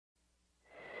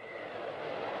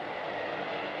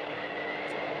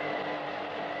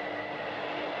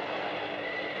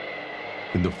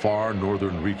In the far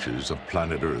northern reaches of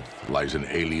planet Earth lies an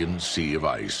alien sea of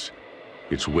ice.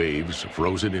 Its waves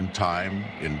frozen in time,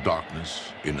 in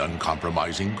darkness, in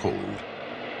uncompromising cold.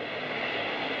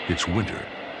 It's winter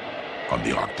on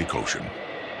the Arctic Ocean.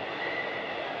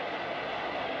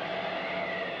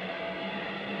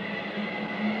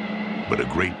 But a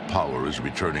great power is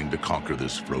returning to conquer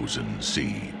this frozen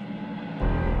sea.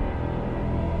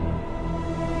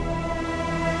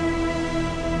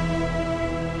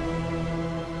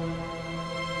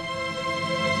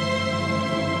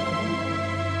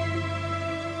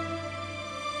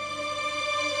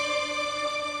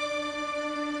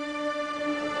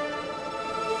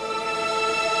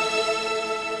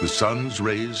 The sun's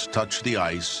rays touch the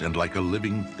ice, and like a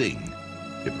living thing,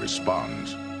 it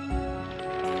responds.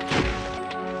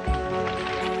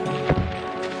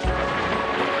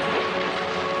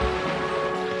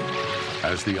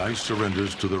 As the ice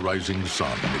surrenders to the rising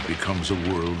sun, it becomes a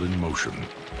world in motion,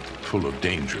 full of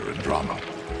danger and drama.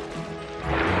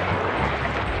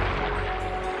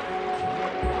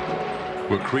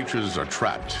 Where creatures are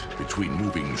trapped between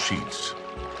moving sheets,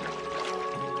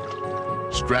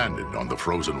 stranded on the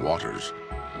frozen waters,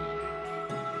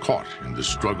 caught in the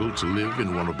struggle to live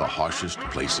in one of the harshest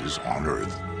places on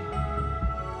Earth.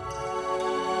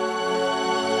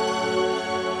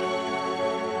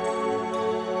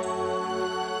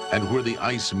 And where the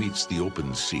ice meets the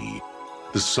open sea,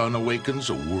 the sun awakens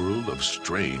a world of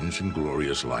strange and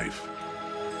glorious life.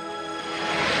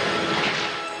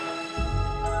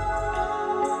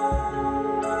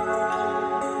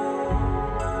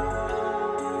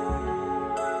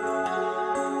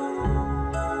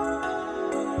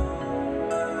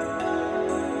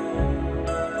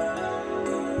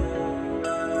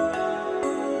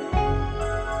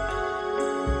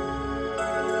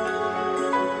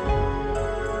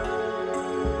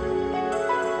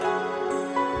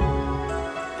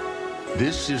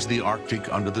 This is the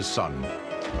Arctic under the sun,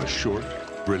 a short,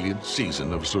 brilliant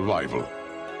season of survival,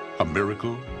 a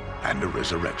miracle and a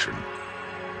resurrection,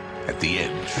 at the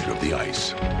edge of the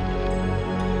ice.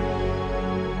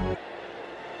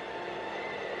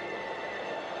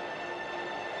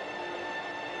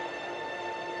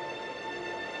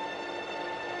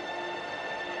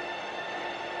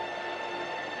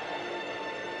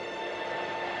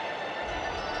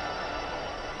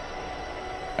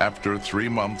 After 3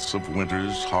 months of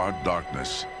winter's hard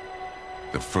darkness,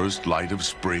 the first light of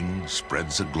spring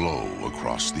spreads a glow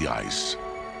across the ice.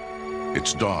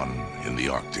 It's dawn in the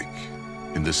Arctic,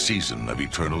 in the season of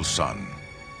eternal sun.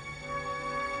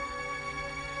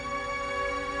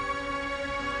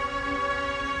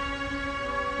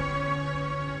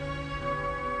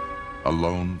 A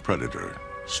lone predator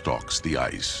stalks the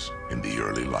ice in the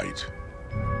early light.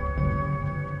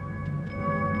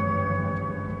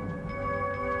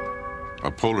 A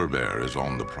polar bear is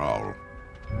on the prowl,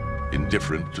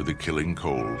 indifferent to the killing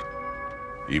cold.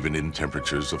 Even in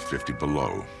temperatures of 50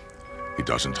 below, he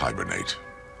doesn't hibernate.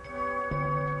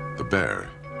 The bear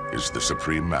is the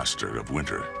supreme master of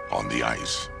winter on the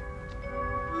ice.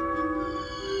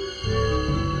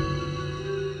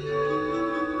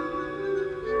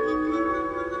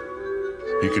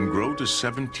 He can grow to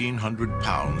 1,700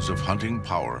 pounds of hunting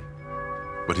power,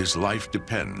 but his life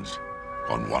depends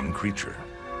on one creature.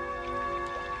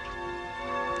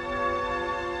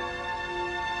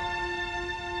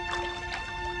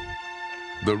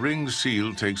 The ringed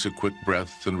seal takes a quick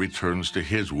breath and returns to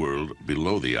his world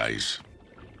below the ice.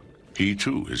 He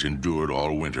too has endured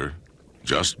all winter,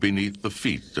 just beneath the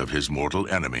feet of his mortal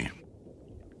enemy.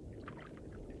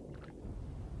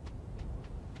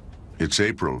 It's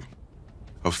April.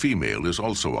 A female is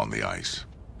also on the ice,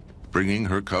 bringing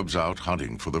her cubs out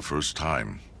hunting for the first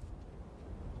time.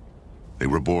 They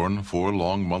were born 4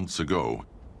 long months ago,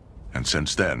 and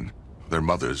since then, their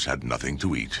mothers had nothing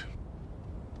to eat.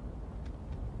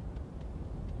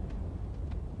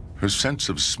 Her sense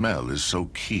of smell is so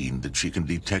keen that she can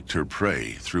detect her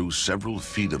prey through several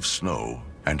feet of snow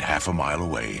and half a mile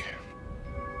away.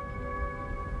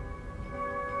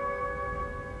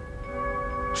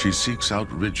 She seeks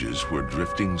out ridges where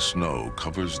drifting snow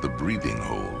covers the breathing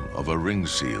hole of a ringed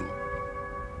seal.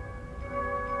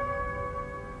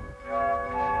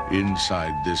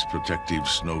 Inside this protective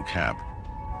snow cap,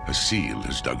 a seal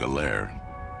has dug a lair.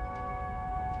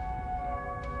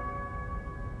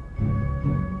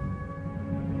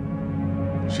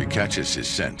 She catches his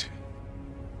scent.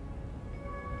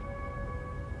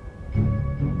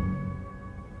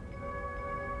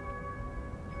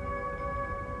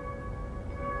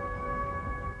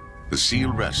 The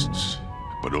seal rests,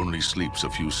 but only sleeps a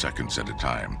few seconds at a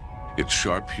time, its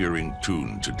sharp hearing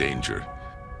tuned to danger.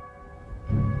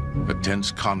 A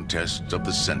tense contest of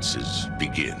the senses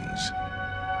begins.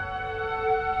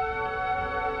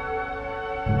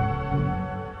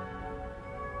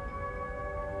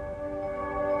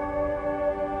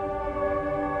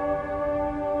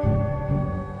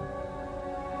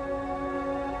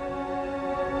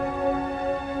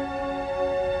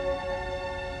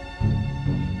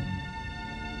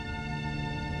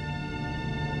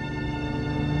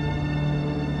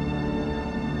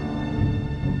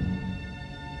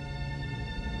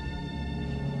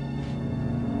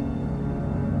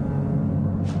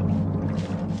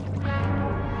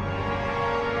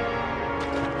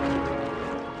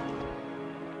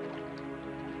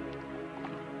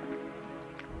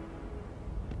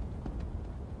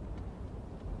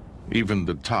 Even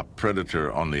the top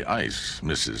predator on the ice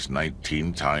misses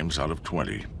 19 times out of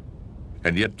 20.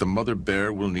 And yet the mother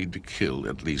bear will need to kill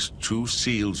at least 2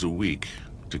 seals a week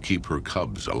to keep her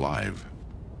cubs alive.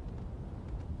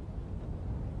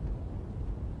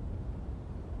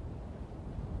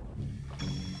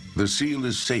 The seal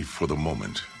is safe for the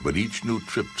moment, but each new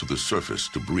trip to the surface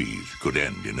to breathe could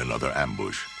end in another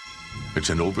ambush. It's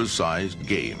an oversized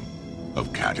game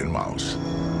of cat and mouse.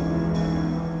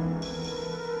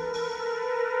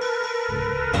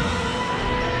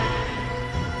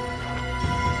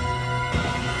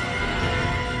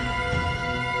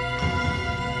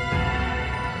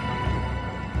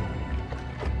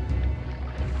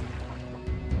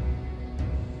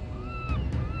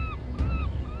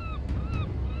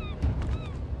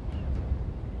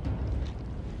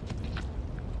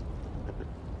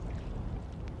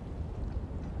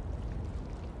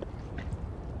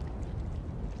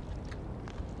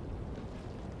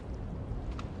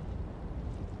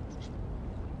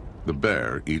 The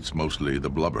bear eats mostly the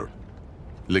blubber,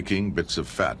 licking bits of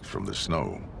fat from the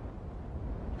snow.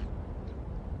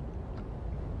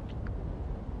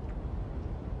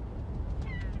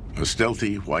 A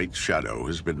stealthy white shadow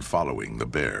has been following the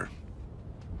bear.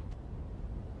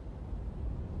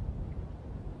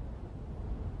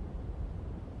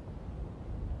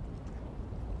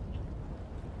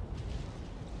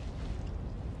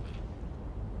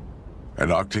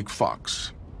 An Arctic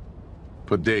fox.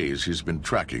 For days, he's been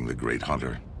tracking the great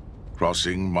hunter,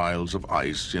 crossing miles of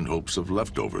ice in hopes of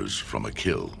leftovers from a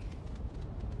kill.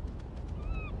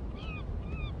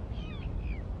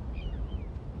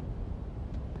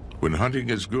 When hunting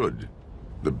is good,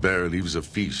 the bear leaves a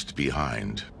feast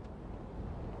behind.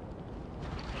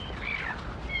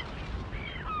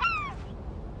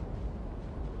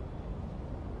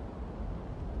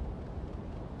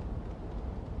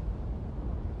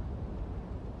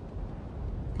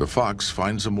 The fox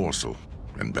finds a morsel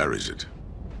and buries it,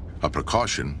 a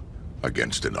precaution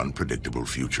against an unpredictable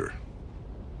future.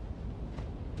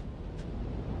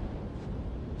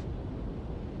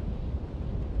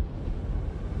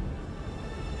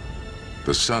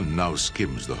 The sun now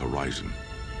skims the horizon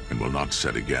and will not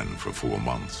set again for 4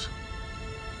 months.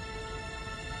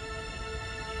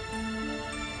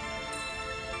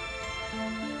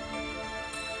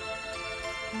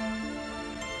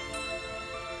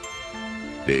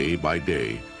 Day by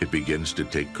day, it begins to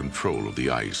take control of the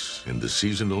ice in the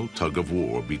seasonal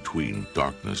tug-of-war between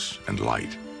darkness and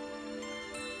light.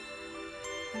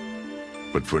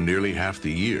 But for nearly half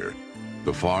the year,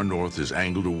 the far north is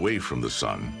angled away from the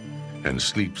sun and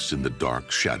sleeps in the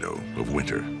dark shadow of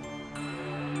winter.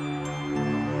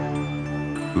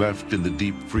 Left in the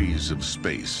deep freeze of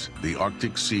space, the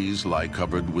Arctic seas lie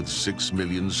covered with 6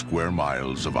 million square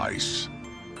miles of ice.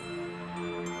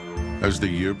 As the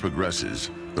year progresses,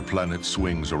 the planet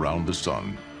swings around the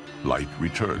sun. Light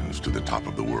returns to the top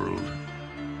of the world.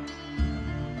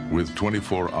 With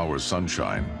 24-hour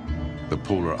sunshine, the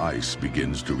polar ice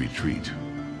begins to retreat.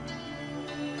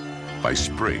 By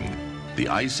spring, the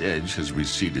ice edge has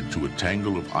receded to a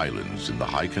tangle of islands in the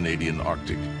high Canadian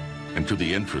Arctic and to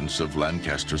the entrance of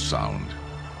Lancaster Sound.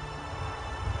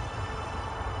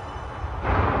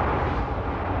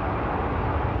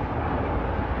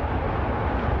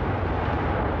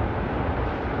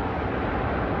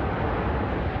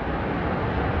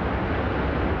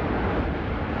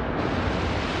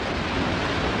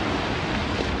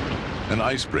 An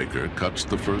icebreaker cuts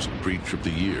the first breach of the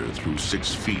year through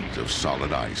 6 feet of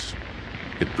solid ice.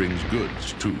 It brings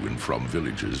goods to and from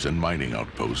villages and mining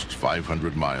outposts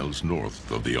 500 miles north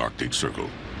of the Arctic Circle.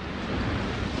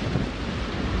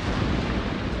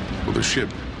 For the ship,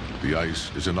 the ice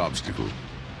is an obstacle.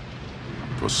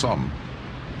 For some,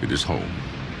 it is home.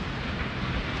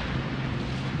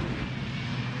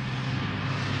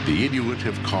 The Inuit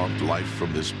have carved life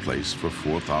from this place for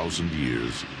 4,000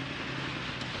 years.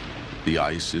 The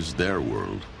ice is their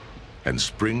world, and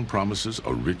spring promises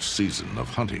a rich season of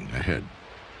hunting ahead.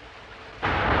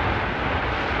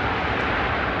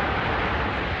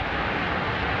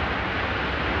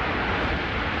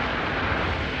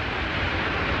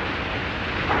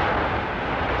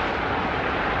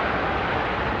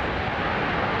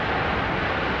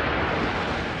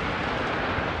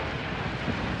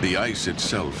 The ice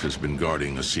itself has been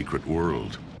guarding a secret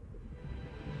world.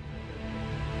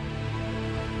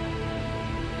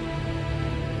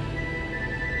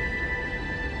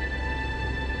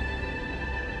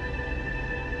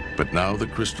 But now the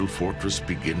crystal fortress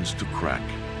begins to crack,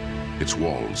 its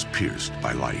walls pierced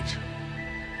by light.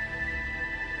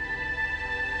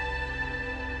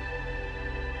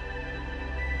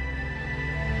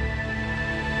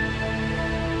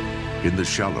 In the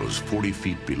shallows 40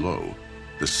 feet below,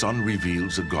 the sun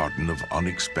reveals a garden of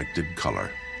unexpected color.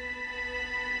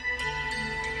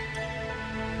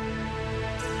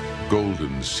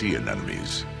 Golden sea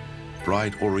anemones,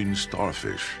 bright orange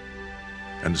starfish,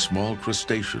 and small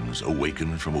crustaceans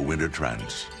awaken from a winter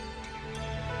trance.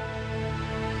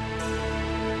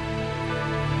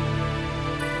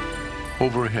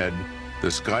 Overhead,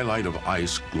 the skylight of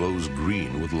ice glows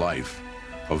green with life.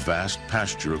 A vast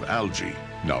pasture of algae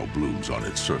now blooms on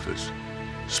its surface,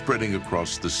 spreading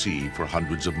across the sea for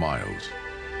hundreds of miles.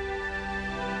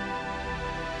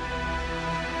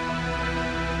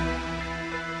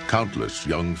 Countless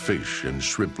young fish and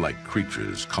shrimp-like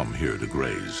creatures come here to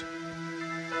graze.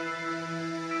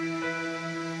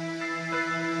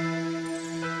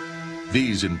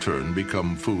 These, in turn,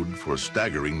 become food for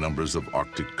staggering numbers of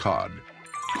Arctic cod.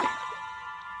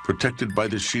 Protected by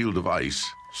the shield of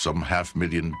ice, some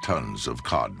 500,000 tons of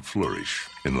cod flourish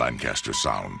in Lancaster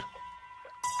Sound.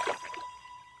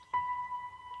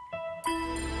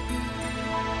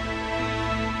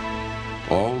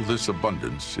 All this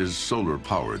abundance is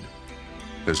solar-powered.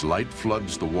 As light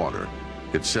floods the water,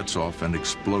 it sets off an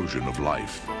explosion of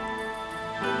life.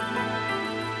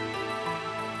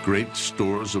 Great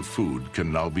stores of food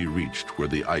can now be reached where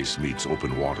the ice meets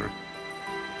open water.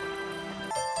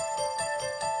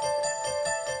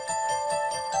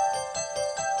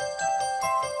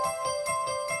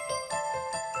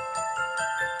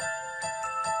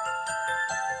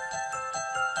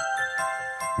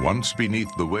 Once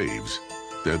beneath the waves,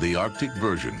 they're the Arctic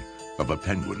version of a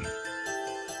penguin.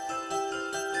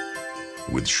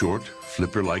 With short,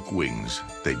 flipper-like wings,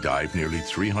 they dive nearly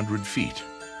 300 feet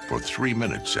for 3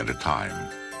 minutes at a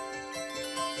time.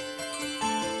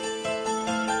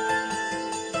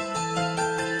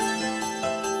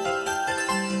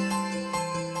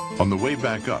 On the way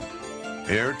back up,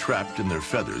 air trapped in their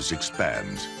feathers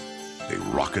expands. They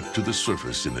rocket to the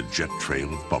surface in a jet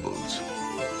trail of bubbles.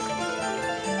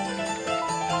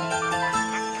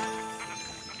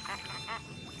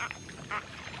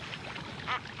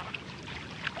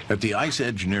 At the ice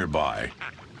edge nearby,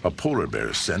 a polar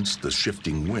bear sensed the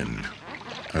shifting wind.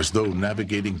 As though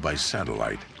navigating by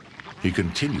satellite, he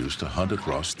continues to hunt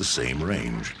across the same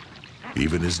range,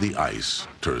 even as the ice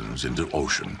turns into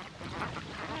ocean.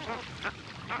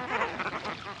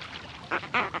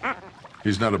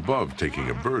 He's not above taking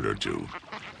a bird or two,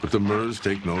 but the Murs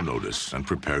take no notice and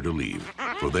prepare to leave,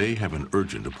 for they have an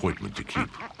urgent appointment to keep.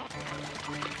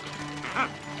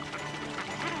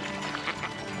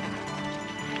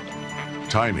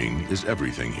 Timing is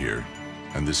everything here,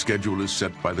 and the schedule is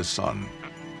set by the sun.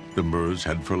 The Murs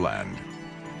head for land.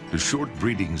 The short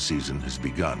breeding season has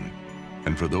begun,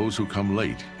 and for those who come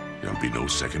late, there'll be no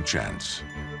second chance.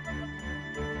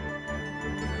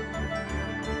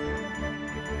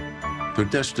 Their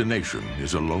destination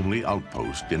is a lonely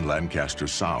outpost in Lancaster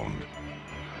Sound,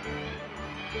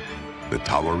 the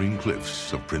towering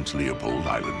cliffs of Prince Leopold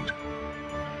Island.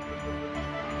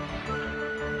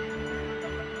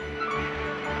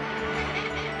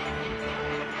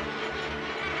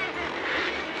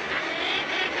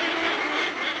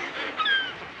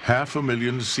 Half a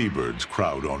million seabirds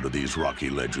crowd onto these rocky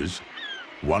ledges,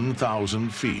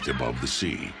 1,000 feet above the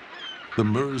sea. The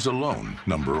Murs alone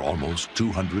number almost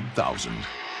 200,000.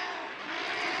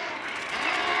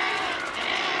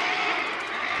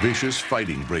 Vicious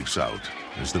fighting breaks out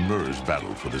as the Murs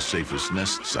battle for the safest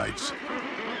nest sites.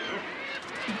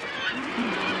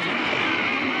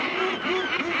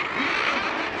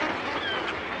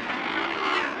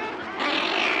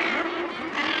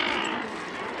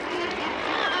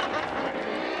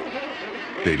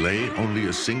 They lay only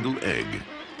a single egg,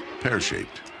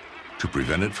 pear-shaped, to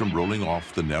prevent it from rolling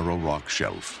off the narrow rock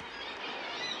shelf.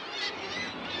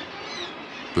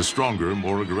 The stronger,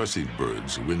 more aggressive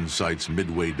birds win sites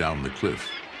midway down the cliff,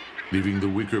 leaving the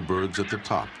weaker birds at the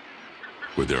top,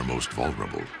 where they're most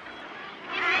vulnerable.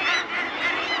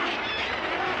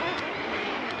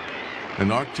 An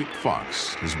Arctic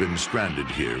fox has been stranded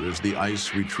here as the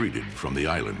ice retreated from the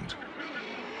island.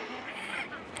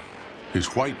 His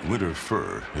white winter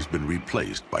fur has been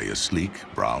replaced by a sleek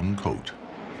brown coat.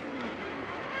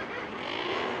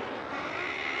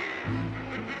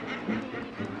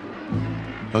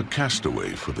 A castaway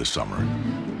for the summer,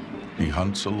 he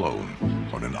hunts alone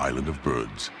on an island of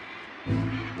birds.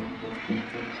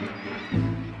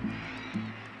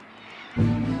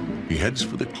 He heads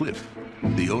for the cliff,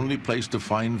 the only place to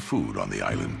find food on the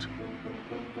island.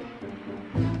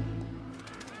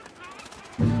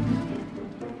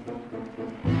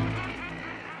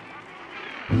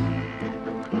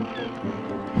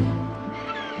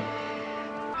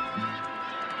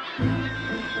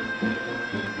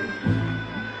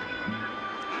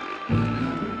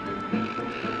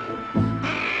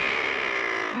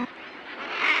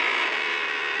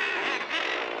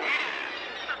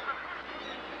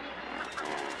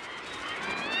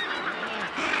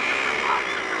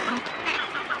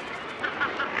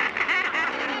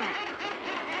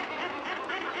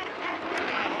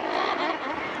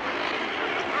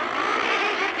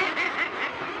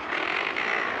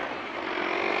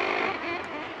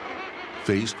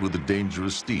 Faced with a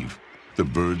dangerous thief, the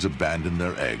birds abandon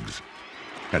their eggs.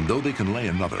 And though they can lay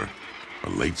another, a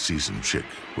late-season chick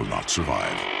will not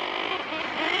survive.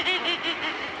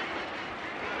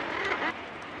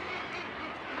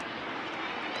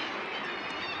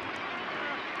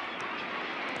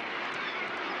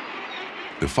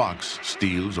 The fox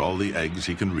steals all the eggs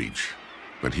he can reach,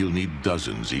 but he'll need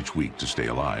dozens each week to stay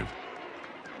alive.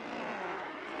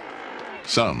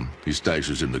 Some he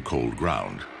stashes in the cold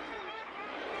ground.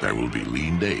 There will be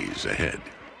lean days ahead.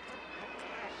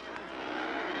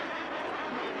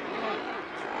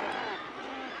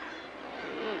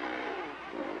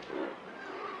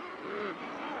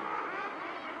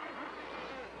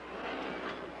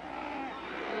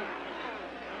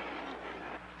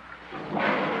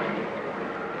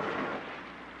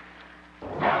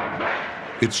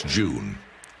 It's June.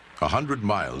 100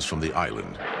 miles from the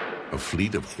island, a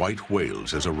fleet of white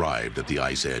whales has arrived at the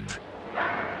ice edge.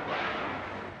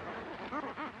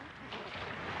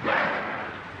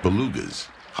 Belugas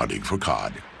hunting for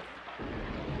cod.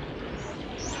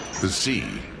 The sea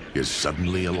is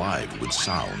suddenly alive with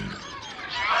sound.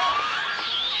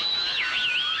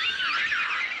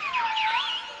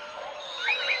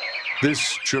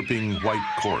 This chirping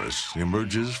white chorus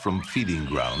emerges from feeding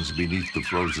grounds beneath the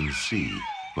frozen sea,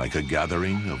 like a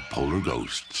gathering of polar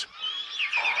ghosts.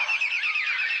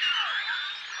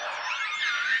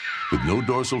 With no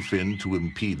dorsal fin to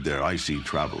impede their icy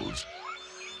travels,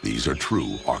 these are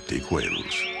true Arctic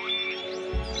whales.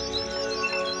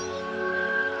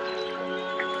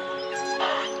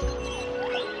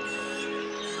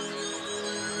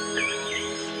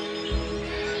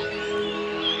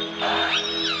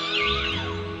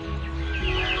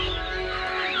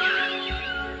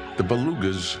 The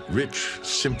beluga's rich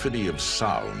symphony of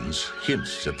sounds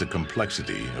hints at the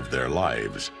complexity of their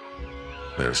lives.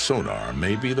 Their sonar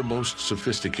may be the most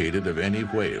sophisticated of any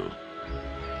whale.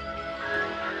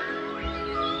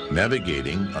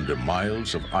 Navigating under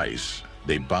miles of ice,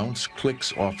 they bounce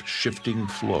clicks off shifting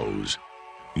flows,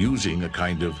 using a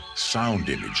kind of sound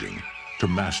imaging to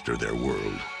master their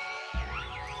world.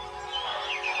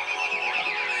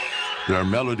 Their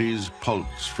melodies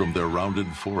pulse from their rounded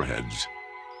foreheads,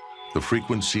 the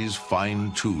frequencies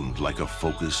fine-tuned like a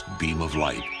focused beam of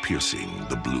light piercing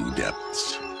the blue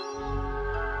depths.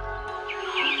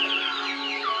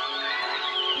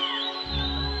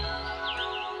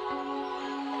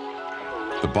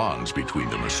 The bonds between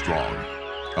them are strong.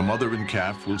 A mother and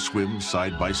calf will swim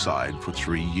side by side for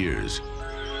 3 years.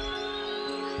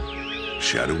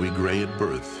 Shadowy gray at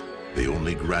birth, they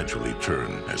only gradually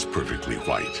turn as perfectly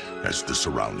white as the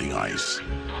surrounding ice.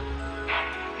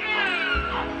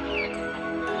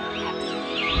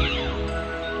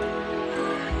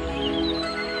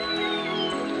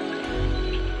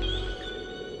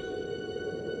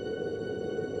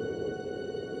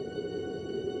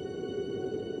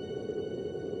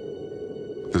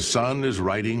 The sun is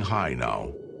riding high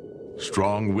now.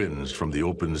 Strong winds from the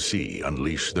open sea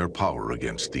unleash their power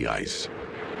against the ice.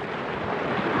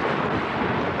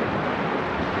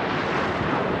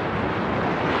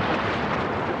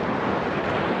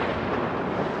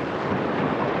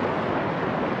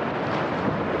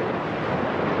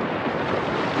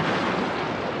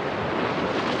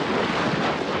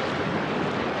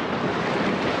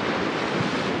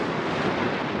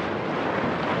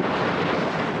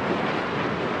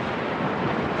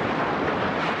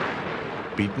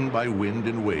 Beaten by wind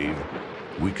and wave,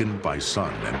 weakened by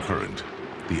sun and current,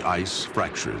 the ice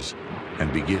fractures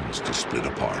and begins to split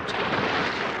apart.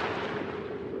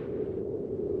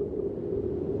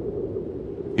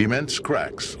 Immense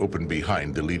cracks open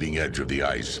behind the leading edge of the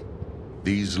ice.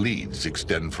 These leads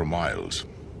extend for miles,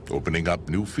 opening up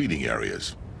new feeding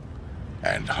areas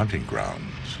and hunting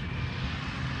grounds.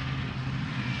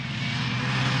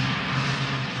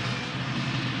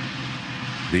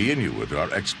 The Inuit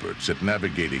are experts at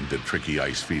navigating the tricky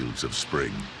ice fields of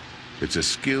spring. It's a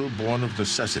skill born of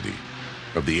necessity,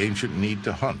 of the ancient need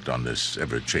to hunt on this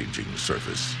ever-changing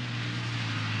surface.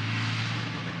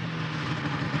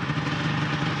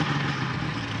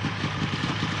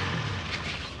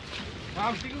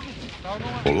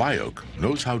 Olayoq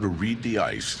knows how to read the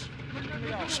ice.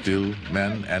 Still,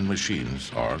 men and machines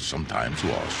are sometimes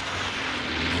lost.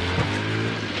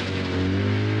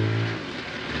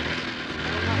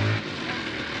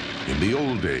 In the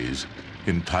old days,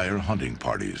 entire hunting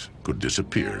parties could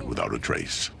disappear without a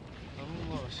trace.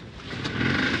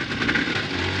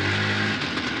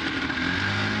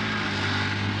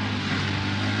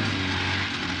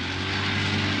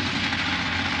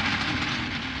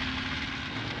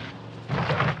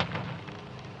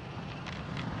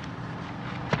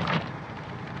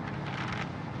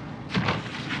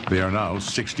 They are now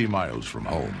 60 miles from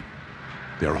home.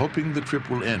 They are hoping the trip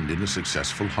will end in a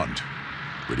successful hunt,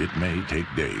 but it may take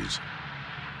days.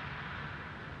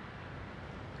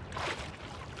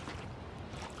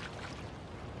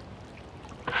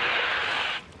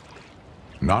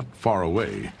 Not far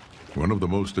away, one of the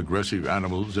most aggressive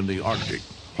animals in the Arctic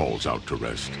hauls out to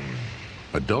rest.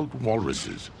 Adult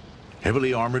walruses,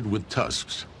 heavily armored with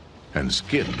tusks and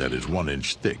skin that is 1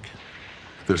 inch thick.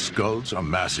 Their skulls are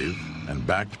massive and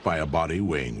backed by a body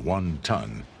weighing 1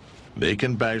 ton. They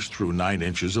can bash through 9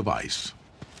 inches of ice.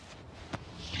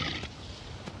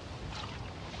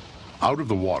 Out of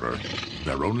the water,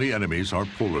 their only enemies are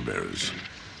polar bears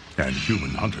and human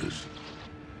hunters.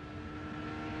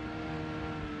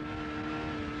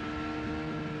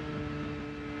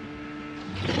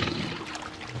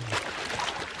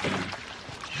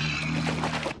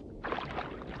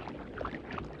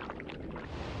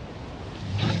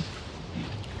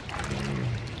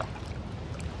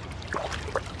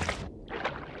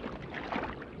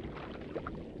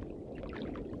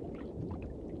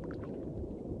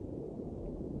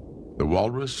 The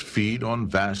walrus feed on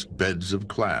vast beds of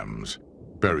clams,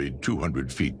 buried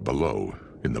 200 feet below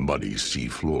in the muddy sea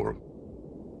floor.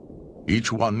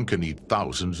 Each one can eat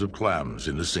thousands of clams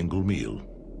in a single meal.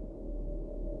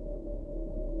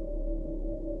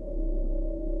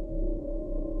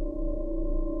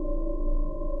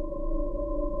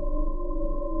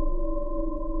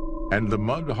 And the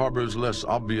mud harbors less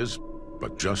obvious,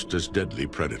 but just as deadly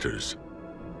predators.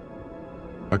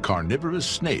 A carnivorous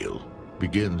snail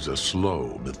begins a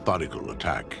slow, methodical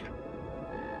attack.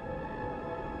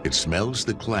 It smells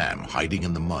the clam hiding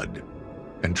in the mud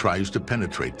and tries to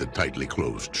penetrate the tightly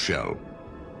closed shell.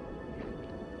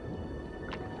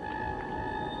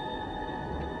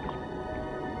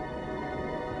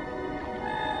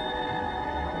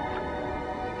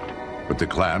 But the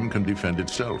clam can defend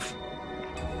itself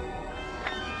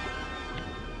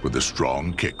with a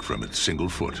strong kick from its single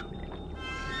foot.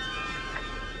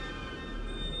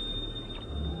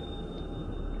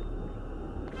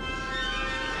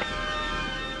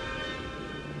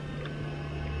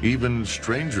 Even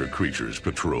stranger creatures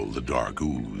patrol the dark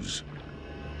ooze.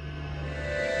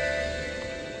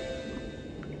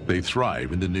 They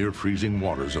thrive in the near-freezing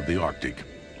waters of the Arctic,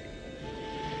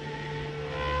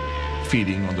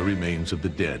 feeding on the remains of the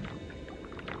dead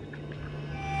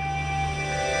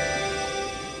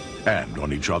and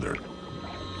on each other.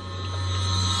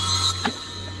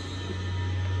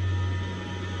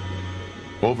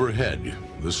 Overhead,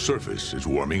 the surface is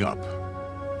warming up.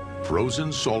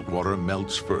 Frozen salt water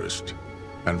melts first,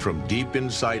 and from deep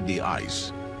inside the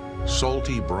ice,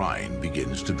 salty brine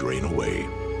begins to drain away.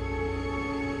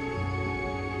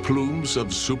 Plumes of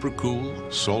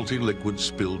supercool, salty liquid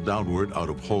spill downward out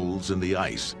of holes in the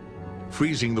ice,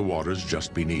 freezing the waters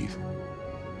just beneath.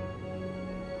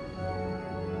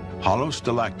 Hollow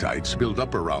stalactites build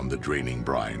up around the draining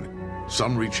brine,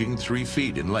 some reaching 3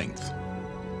 feet in length.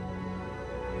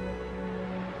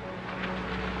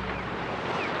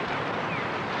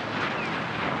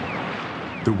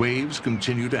 The waves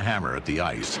continue to hammer at the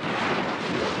ice,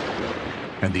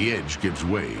 and the edge gives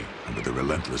way under the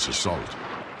relentless assault.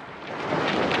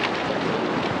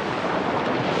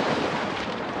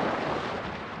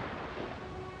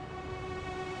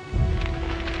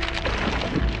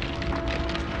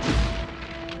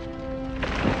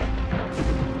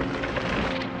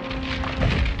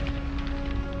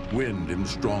 Wind and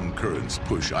strong currents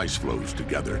push ice floes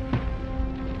together.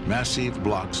 Massive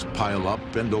blocks pile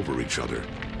up and over each other,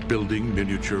 building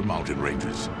miniature mountain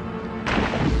ranges.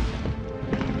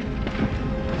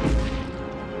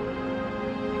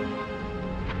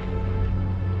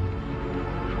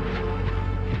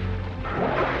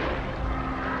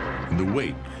 In the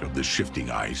wake of the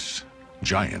shifting ice,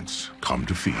 giants come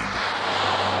to feed.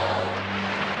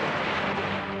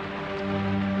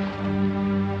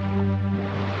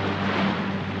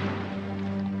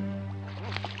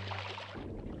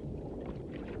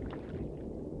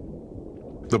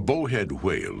 The bowhead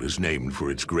whale is named for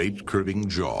its great curving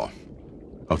jaw,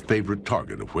 a favorite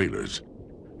target of whalers.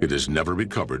 It has never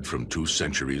recovered from 2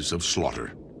 centuries of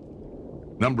slaughter.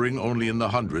 Numbering only in the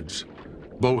hundreds,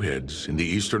 bowheads in the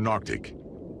eastern Arctic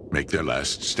make their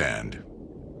last stand.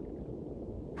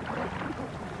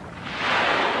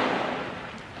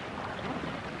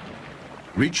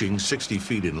 Reaching 60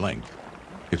 feet in length,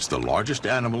 it's the largest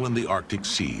animal in the Arctic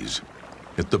seas,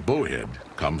 yet the bowhead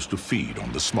comes to feed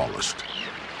on the smallest.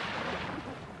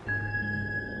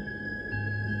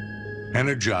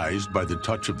 Energized by the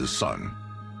touch of the sun,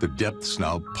 the depths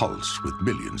now pulse with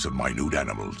millions of minute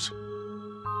animals.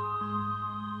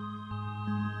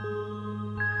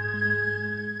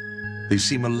 They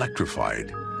seem electrified.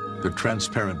 Their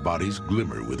transparent bodies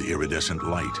glimmer with iridescent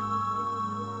light.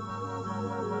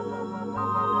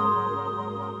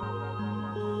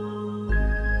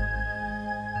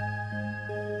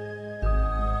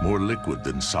 More liquid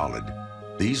than solid,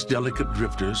 these delicate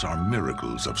drifters are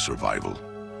miracles of survival,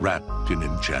 wrapped in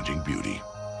enchanting beauty.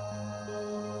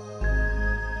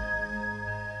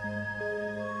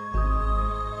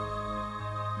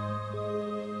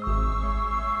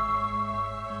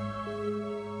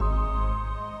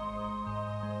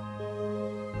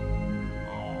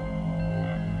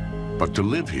 But to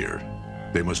live here,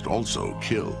 they must also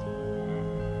kill.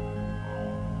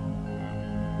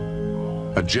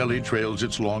 A jelly trails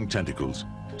its long tentacles,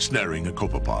 snaring a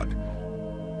copepod,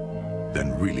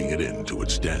 then reeling it in to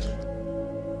its death.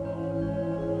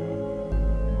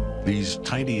 These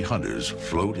tiny hunters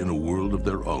float in a world of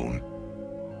their own.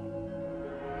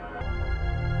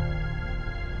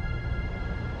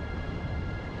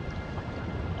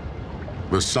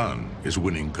 The sun is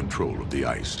winning control of the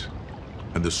ice,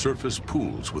 and the surface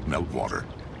pools with meltwater.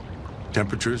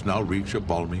 Temperatures now reach a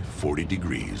balmy 40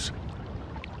 degrees.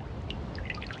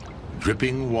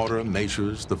 Dripping water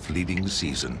measures the fleeting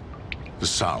season, the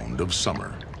sound of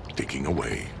summer ticking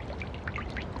away.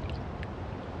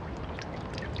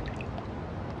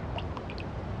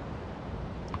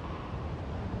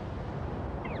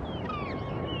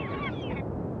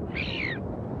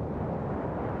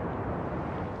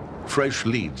 Fresh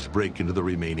leads break into the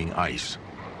remaining ice.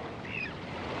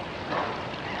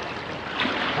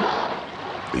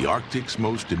 The Arctic's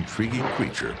most intriguing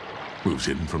creature moves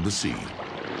in from the sea.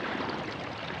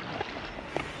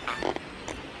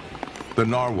 The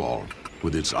narwhal,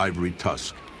 with its ivory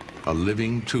tusk, a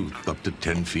living tooth up to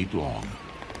 10 feet long.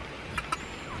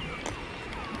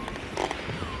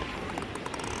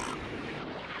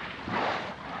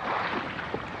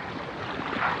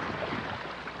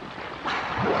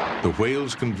 The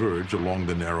whales converge along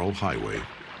the narrow highway.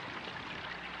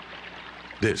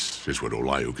 This is what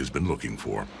Olayuk has been looking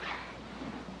for.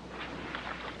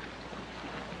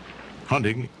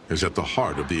 Hunting is at the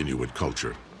heart of the Inuit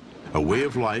culture, a way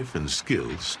of life and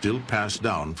skill still passed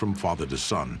down from father to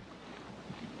son.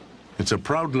 It's a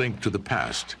proud link to the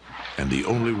past and the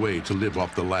only way to live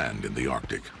off the land in the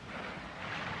Arctic.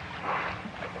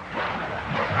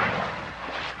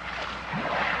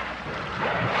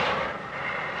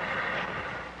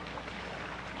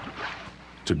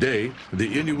 Today,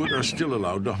 the Inuit are still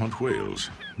allowed to hunt whales,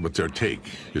 but their take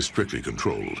is strictly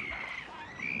controlled.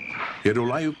 Yet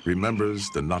Olayuk remembers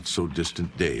the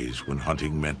not-so-distant days when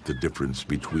hunting meant the difference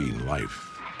between life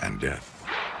and death.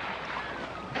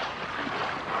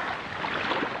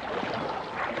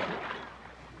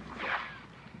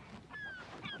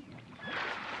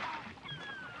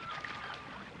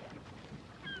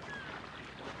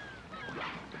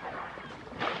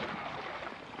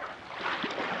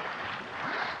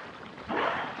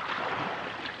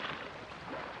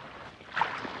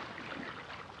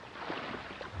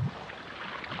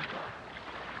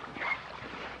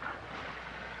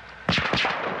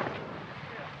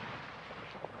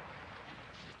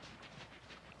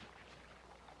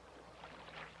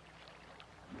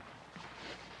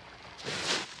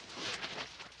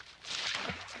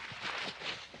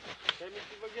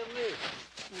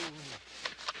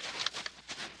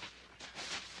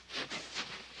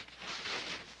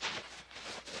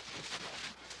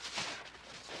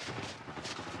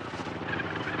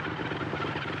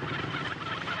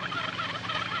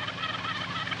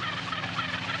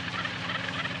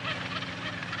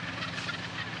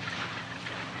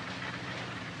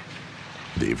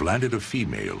 They've landed a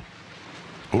female.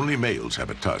 Only males have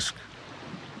a tusk.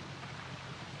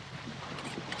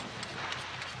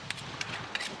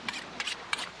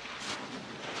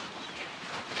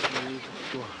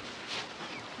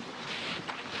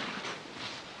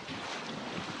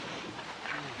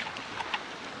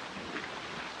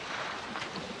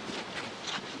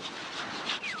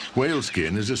 Whale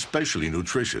skin is especially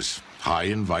nutritious, high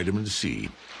in vitamin C.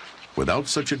 Without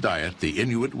such a diet, the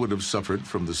Inuit would have suffered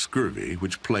from the scurvy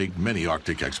which plagued many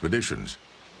Arctic expeditions.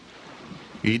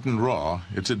 Eaten raw,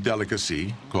 it's a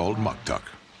delicacy called muktuk.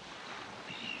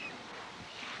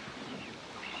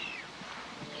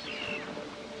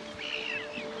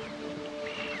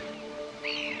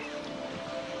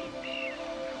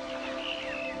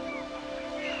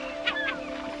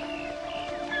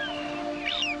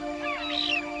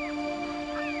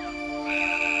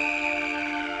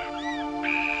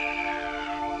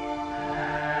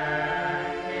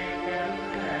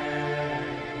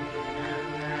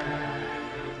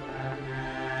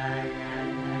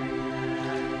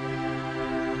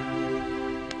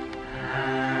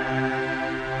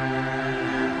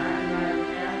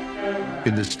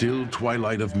 In the still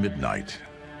twilight of midnight,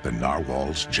 the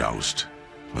narwhals joust,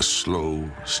 a slow,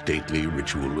 stately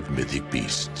ritual of mythic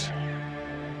beasts.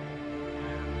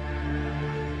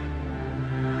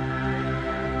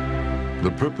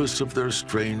 The purpose of their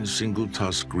strange single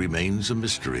tusk remains a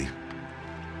mystery.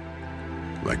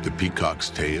 Like the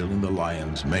peacock's tail and the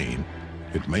lion's mane,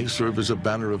 it may serve as a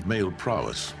banner of male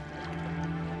prowess.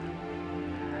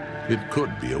 It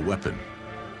could be a weapon,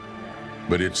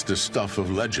 but it's the stuff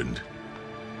of legend.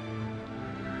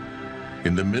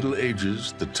 In the Middle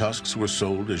Ages, the tusks were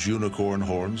sold as unicorn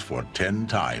horns for 10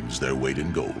 times their weight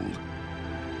in gold.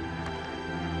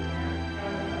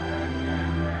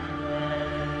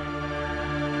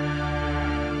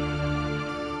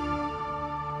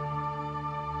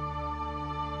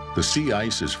 The sea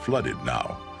ice is flooded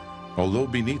now. Although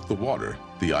beneath the water,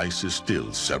 the ice is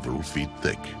still several feet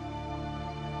thick.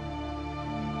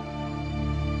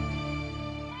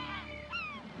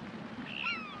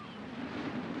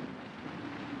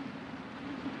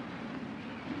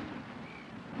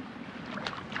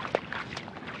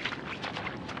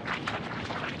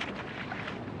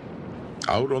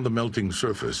 Out on the melting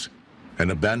surface,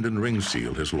 an abandoned ring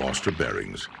seal has lost her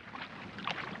bearings.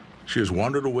 She has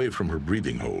wandered away from her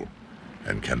breathing hole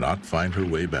and cannot find her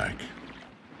way back.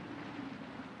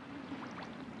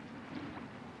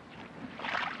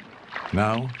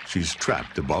 Now she's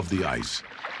trapped above the ice,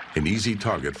 an easy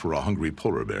target for a hungry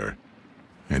polar bear.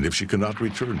 And if she cannot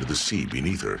return to the sea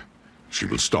beneath her, she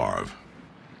will starve.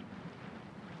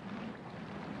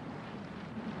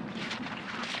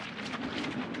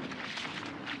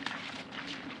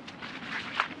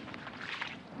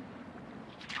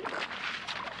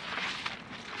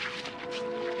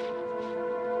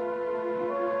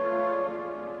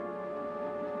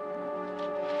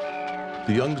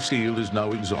 The young seal is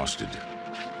now exhausted,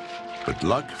 but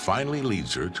luck finally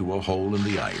leads her to a hole in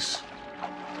the ice.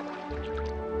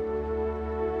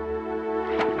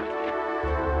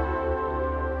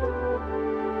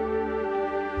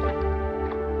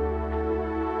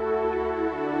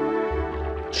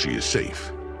 She is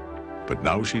safe, but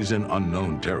now she's in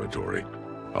unknown territory,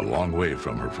 a long way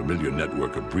from her familiar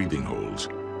network of breathing holes.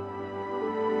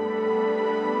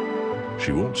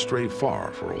 She won't stray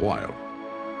far for a while.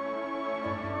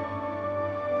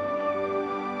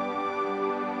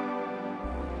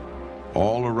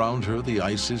 All around her, the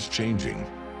ice is changing.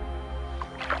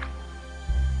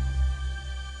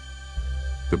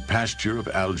 The pasture of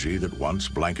algae that once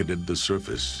blanketed the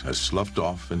surface has sloughed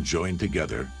off and joined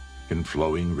together in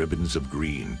flowing ribbons of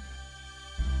green.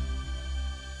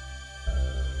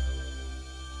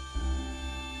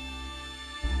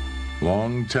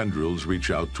 Long tendrils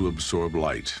reach out to absorb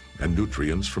light and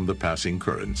nutrients from the passing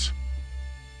currents.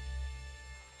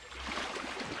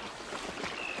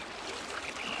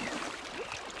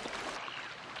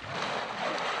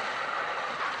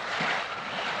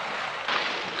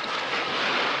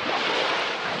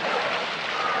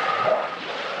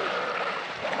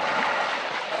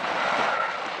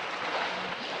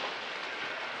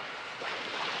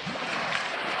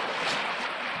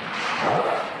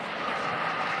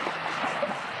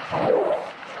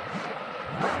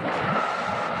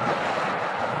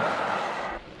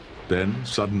 Then,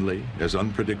 suddenly, as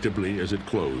unpredictably as it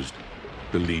closed,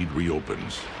 the lead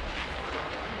reopens.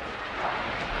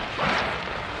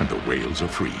 And the whales are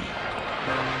free.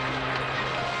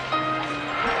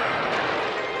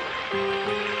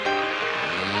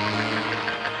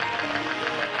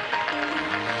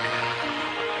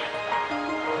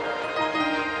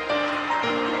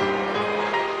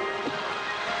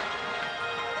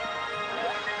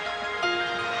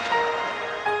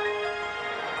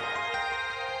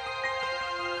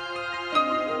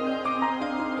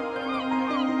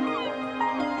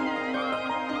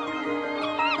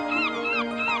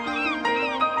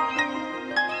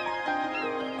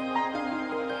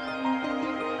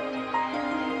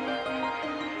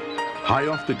 High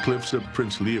off the cliffs of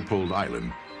Prince Leopold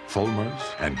Island,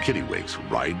 fulmars and kittiwakes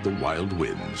ride the wild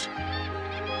winds.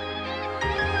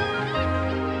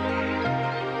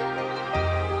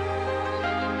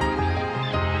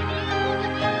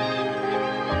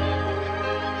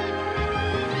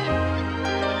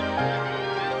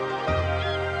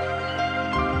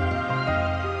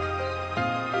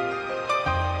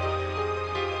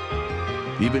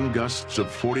 Even gusts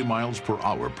of 40 miles per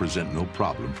hour present no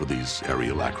problem for these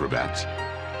aerial acrobats.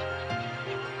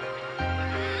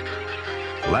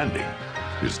 Landing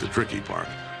is the tricky part.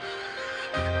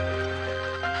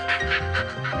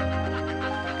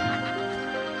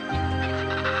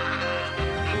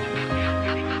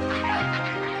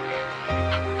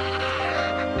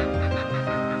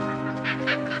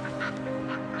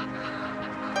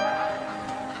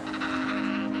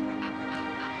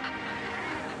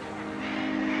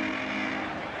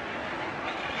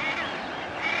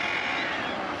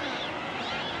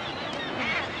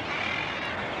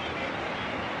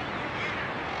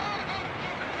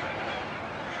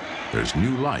 There's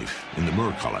new life in the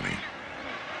Murre colony.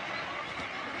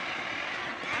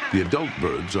 The adult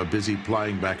birds are busy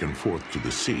flying back and forth to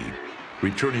the sea,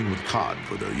 returning with cod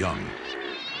for their young.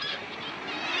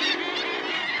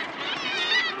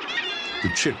 The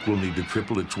chick will need to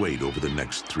triple its weight over the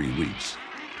next 3 weeks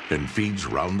and feeds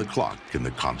round the clock in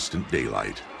the constant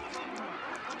daylight.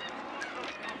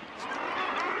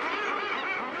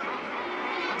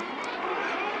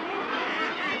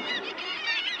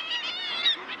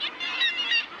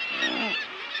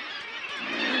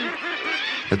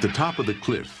 At the top of the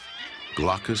cliff,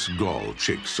 Glaucus gull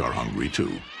chicks are hungry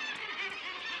too.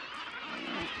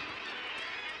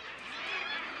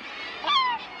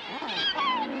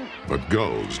 But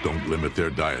gulls don't limit their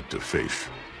diet to fish.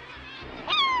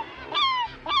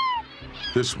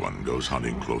 This one goes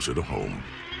hunting closer to home,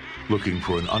 looking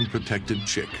for an unprotected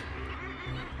chick.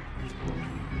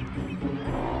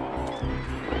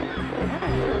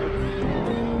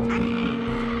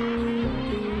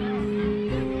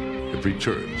 It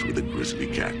returns with a grisly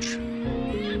catch.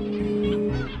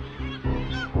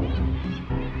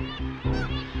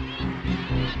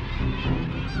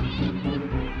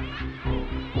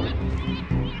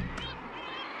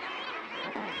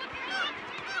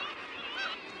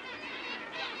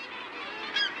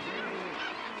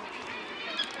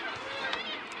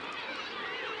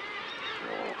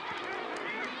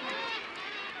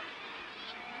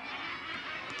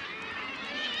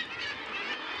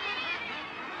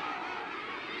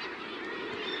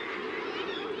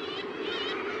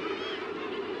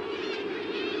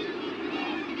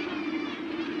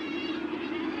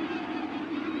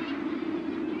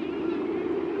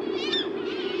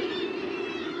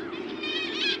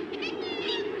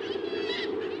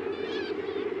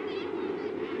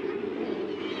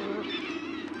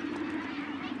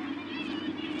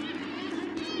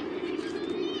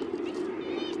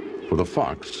 For the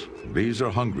fox, these are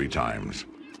hungry times.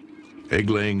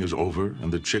 Egg-laying is over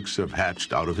and the chicks have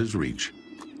hatched out of his reach.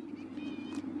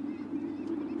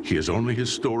 He has only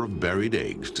his store of buried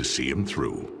eggs to see him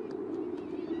through.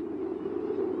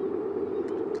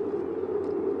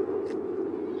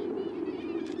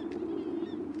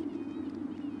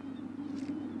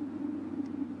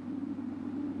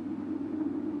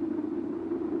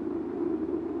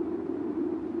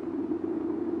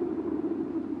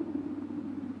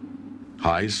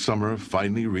 High summer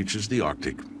finally reaches the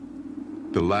Arctic.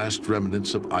 The last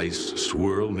remnants of ice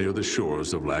swirl near the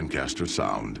shores of Lancaster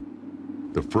Sound.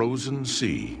 The frozen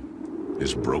sea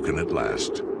is broken at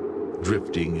last,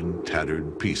 drifting in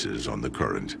tattered pieces on the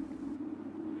current.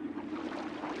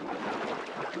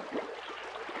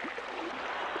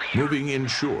 Moving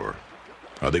inshore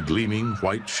are the gleaming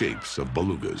white shapes of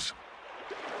belugas.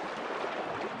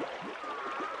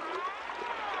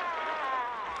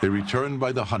 They return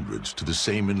by the hundreds to the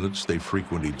same inlets they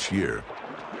frequent each year.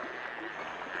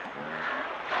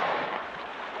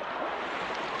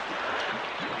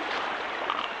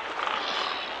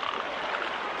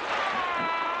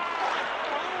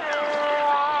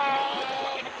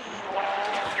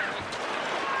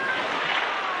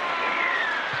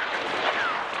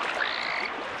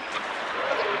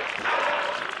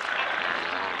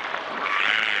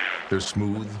 Their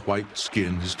smooth, white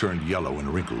skin has turned yellow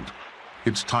and wrinkled.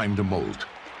 It's time to molt.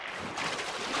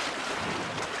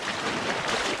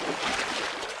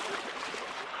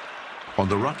 On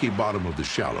the rocky bottom of the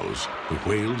shallows, the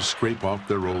whales scrape off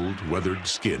their old, weathered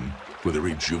skin with a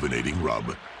rejuvenating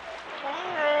rub.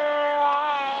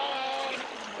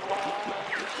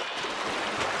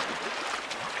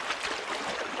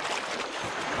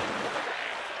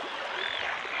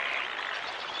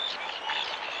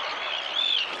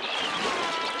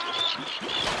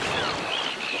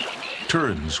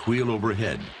 Terns wheel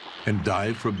overhead and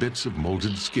dive for bits of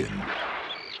molded skin.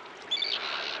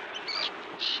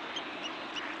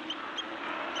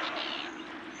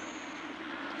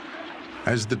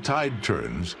 As the tide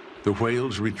turns, the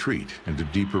whales retreat into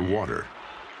deeper water.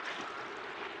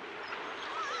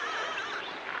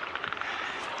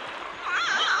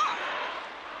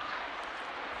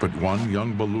 But one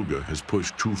young beluga has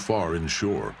pushed too far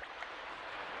inshore.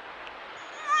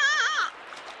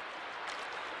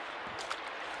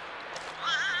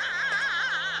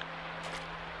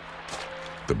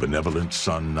 The benevolent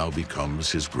sun now becomes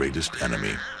his greatest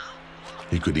enemy.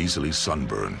 He could easily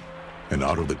sunburn, and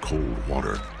out of the cold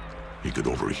water, he could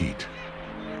overheat.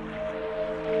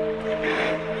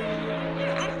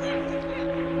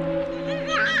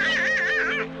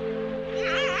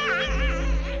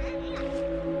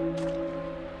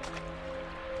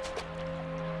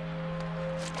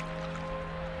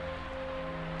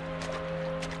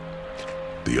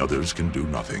 The others can do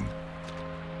nothing.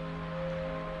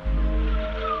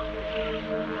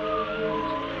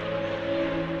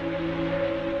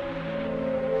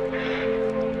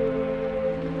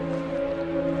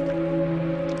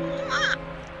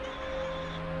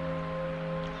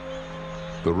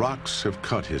 The rocks have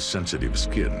cut his sensitive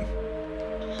skin.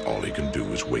 All he can do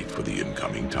is wait for the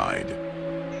incoming tide.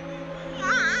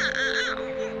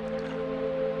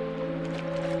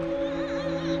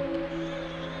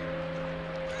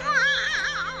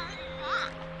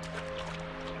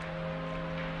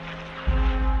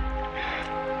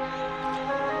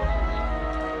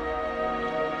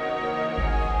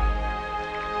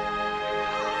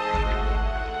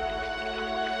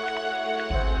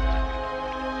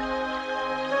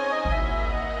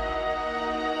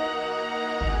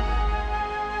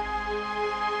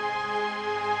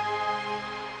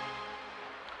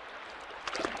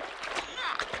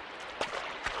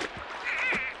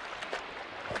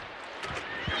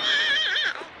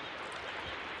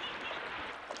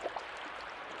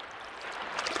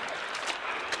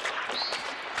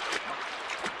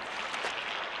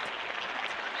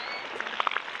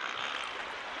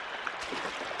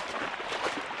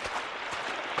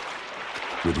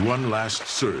 With one last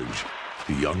surge,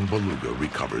 the young beluga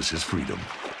recovers his freedom.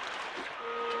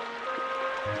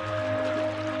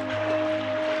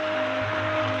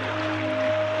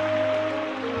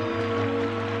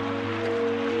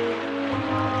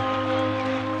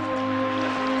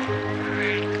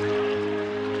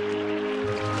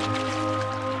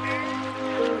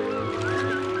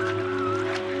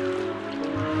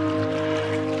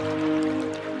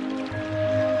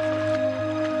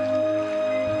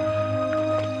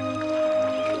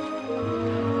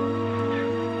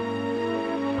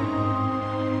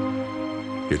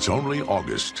 It's only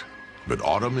August, but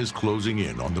autumn is closing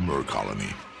in on the Mer colony.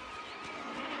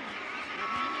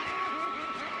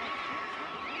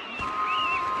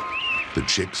 The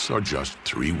chicks are just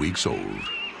 3 weeks old,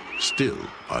 still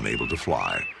unable to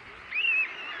fly.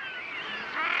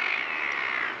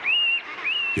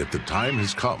 Yet the time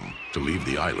has come to leave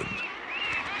the island.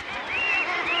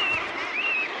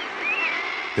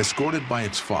 Escorted by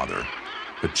its father,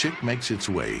 the chick makes its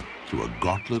way through a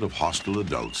gauntlet of hostile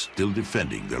adults still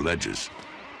defending their ledges.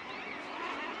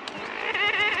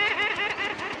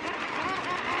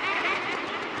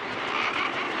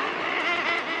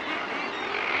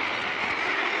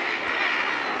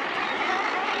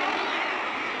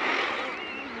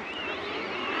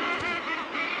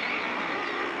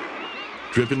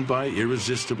 Driven by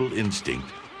irresistible instinct,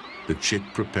 the chick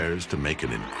prepares to make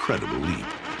an incredible leap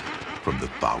from the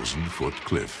 1,000-foot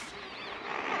cliff.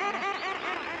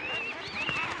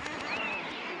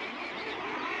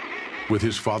 With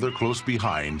his father close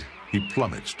behind, he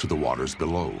plummets to the waters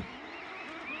below.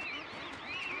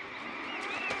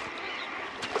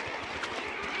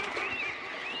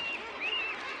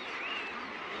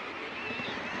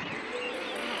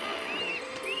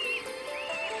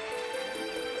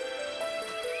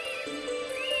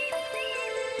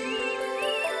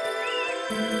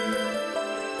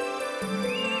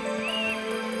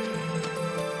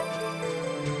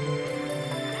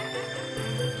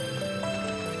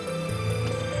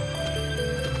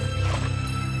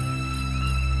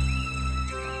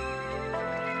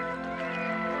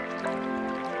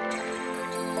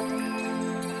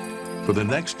 For the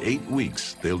next 8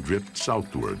 weeks, they'll drift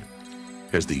southward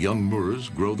as the young Moors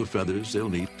grow the feathers they'll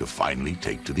need to finally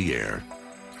take to the air.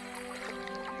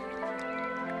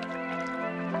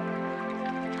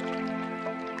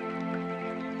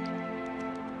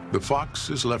 The fox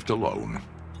is left alone.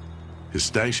 His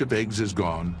stash of eggs is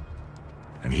gone,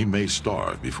 and he may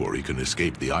starve before he can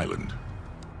escape the island.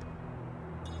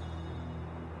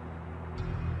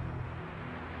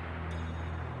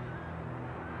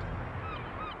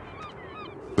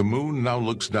 The moon now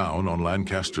looks down on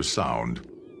Lancaster Sound,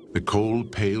 the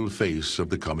cold, pale face of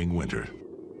the coming winter.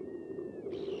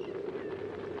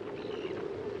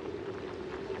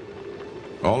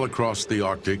 All across the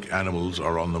Arctic, animals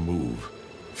are on the move,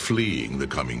 fleeing the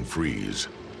coming freeze.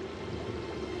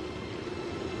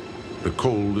 The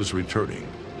cold is returning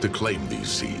to claim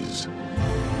these seas.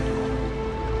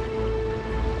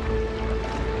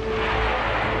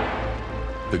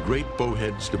 The great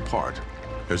bowheads depart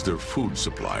as their food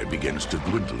supply begins to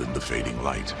dwindle in the fading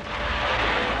light.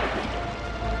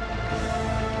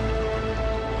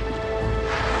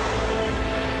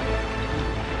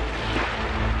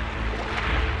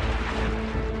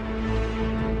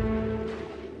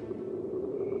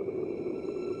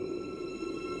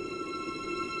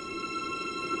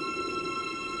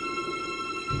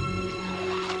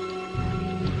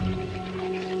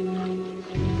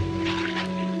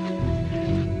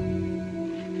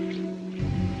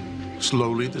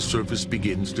 Slowly, the surface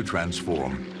begins to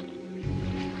transform.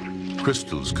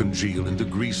 Crystals congeal into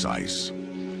grease ice,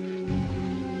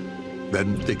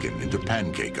 then thicken into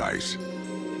pancake ice.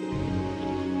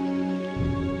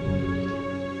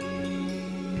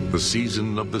 The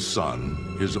season of the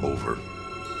sun is over.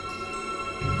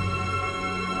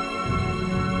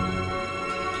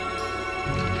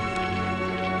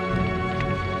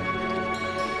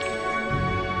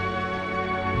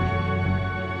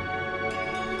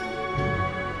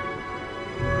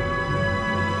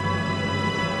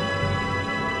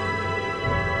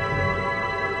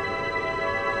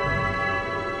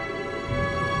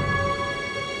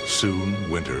 Soon,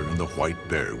 winter and the white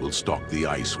bear will stalk the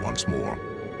ice once more.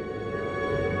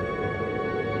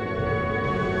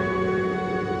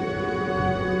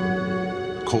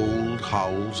 Cold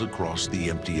howls across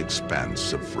the empty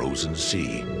expanse of frozen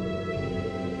sea.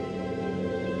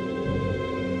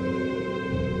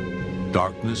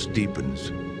 Darkness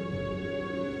deepens.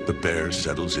 The bear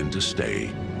settles in to stay.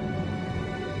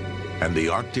 And the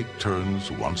Arctic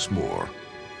turns once more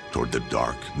toward the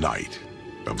dark night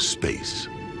of space.